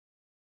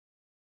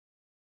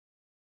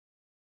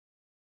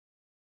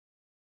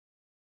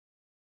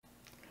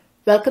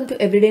Welcome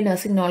to Everyday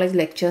Nursing Knowledge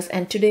Lectures,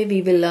 and today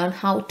we will learn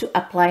how to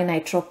apply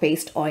nitro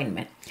paste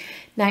ointment.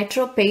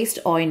 Nitro paste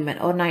ointment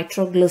or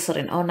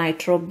nitroglycerin or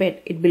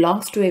nitrobid, it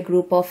belongs to a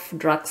group of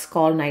drugs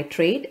called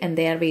nitrate, and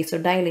they are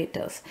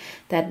vasodilators.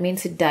 That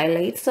means it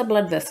dilates the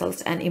blood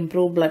vessels and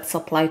improves blood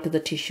supply to the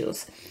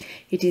tissues.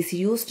 It is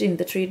used in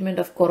the treatment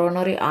of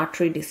coronary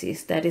artery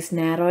disease, that is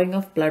narrowing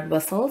of blood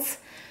vessels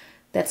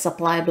that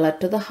supply blood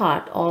to the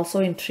heart,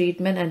 also in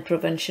treatment and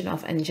prevention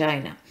of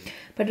angina.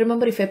 But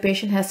remember, if a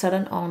patient has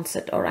sudden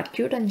onset or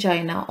acute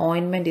angina,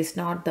 ointment is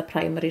not the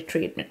primary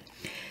treatment.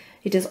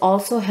 It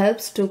also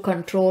helps to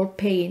control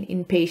pain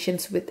in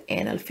patients with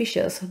anal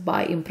fissures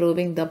by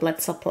improving the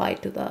blood supply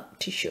to the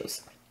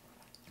tissues.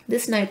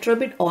 This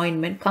nitrobid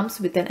ointment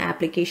comes with an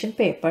application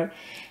paper,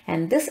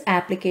 and this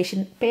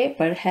application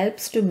paper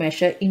helps to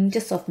measure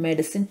inches of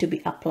medicine to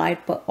be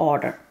applied per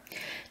order.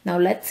 Now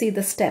let's see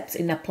the steps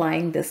in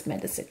applying this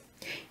medicine.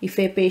 If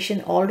a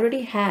patient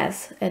already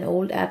has an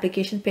old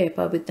application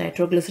paper with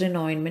nitroglycerin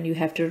ointment, you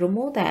have to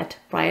remove that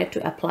prior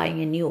to applying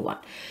a new one.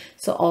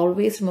 So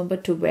always remember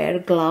to wear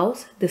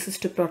gloves. This is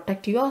to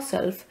protect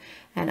yourself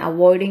and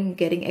avoiding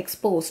getting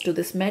exposed to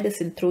this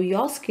medicine through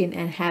your skin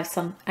and have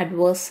some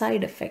adverse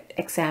side effect.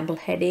 Example,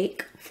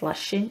 headache,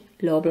 flushing,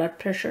 low blood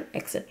pressure,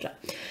 etc.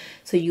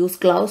 So use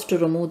gloves to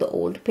remove the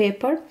old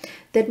paper.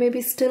 There may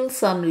be still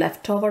some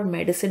leftover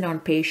medicine on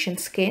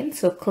patient's skin,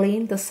 so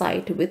clean the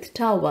site with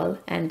towel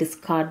and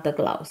discard the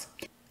gloves.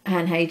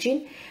 Hand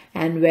hygiene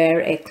and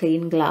wear a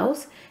clean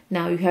gloves.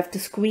 Now you have to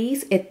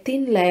squeeze a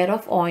thin layer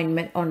of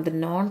ointment on the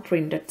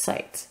non-printed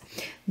sites.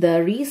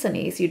 The reason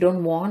is you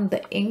don't want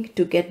the ink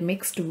to get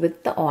mixed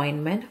with the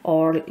ointment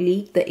or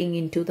leak the ink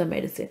into the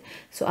medicine.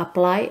 So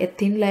apply a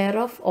thin layer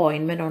of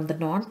ointment on the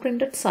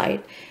non-printed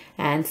site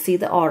and see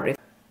the order.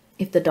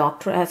 If the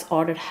doctor has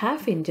ordered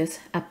 ½ inches,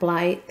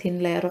 apply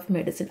thin layer of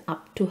medicine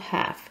up to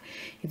half.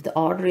 If the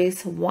order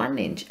is 1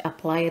 inch,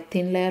 apply a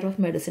thin layer of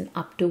medicine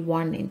up to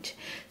 1 inch.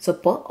 So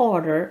per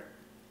order,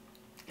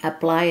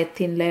 apply a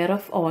thin layer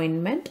of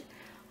ointment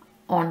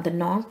on the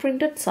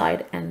non-printed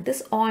side, and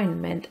this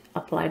ointment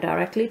apply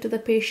directly to the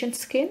patient's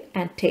skin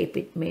and tape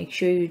it. Make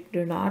sure you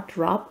do not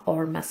rub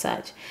or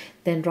massage.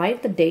 Then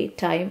write the date,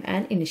 time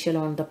and initial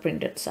on the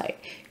printed side.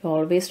 You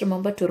always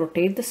remember to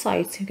rotate the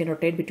sides. You can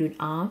rotate between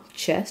arm,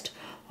 chest,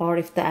 or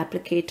if the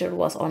applicator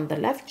was on the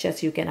left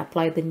chest, you can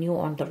apply the new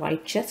on the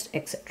right chest,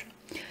 etc.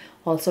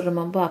 Also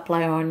remember,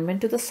 apply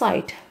ointment to the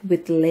site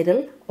with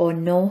little or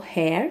no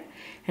hair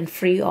and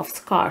free of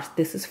scars.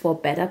 This is for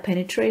better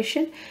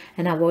penetration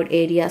and avoid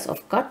areas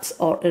of cuts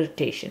or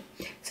irritation.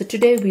 So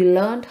today we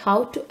learned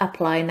how to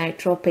apply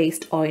nitro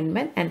paste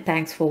ointment, and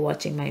thanks for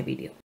watching my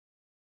video.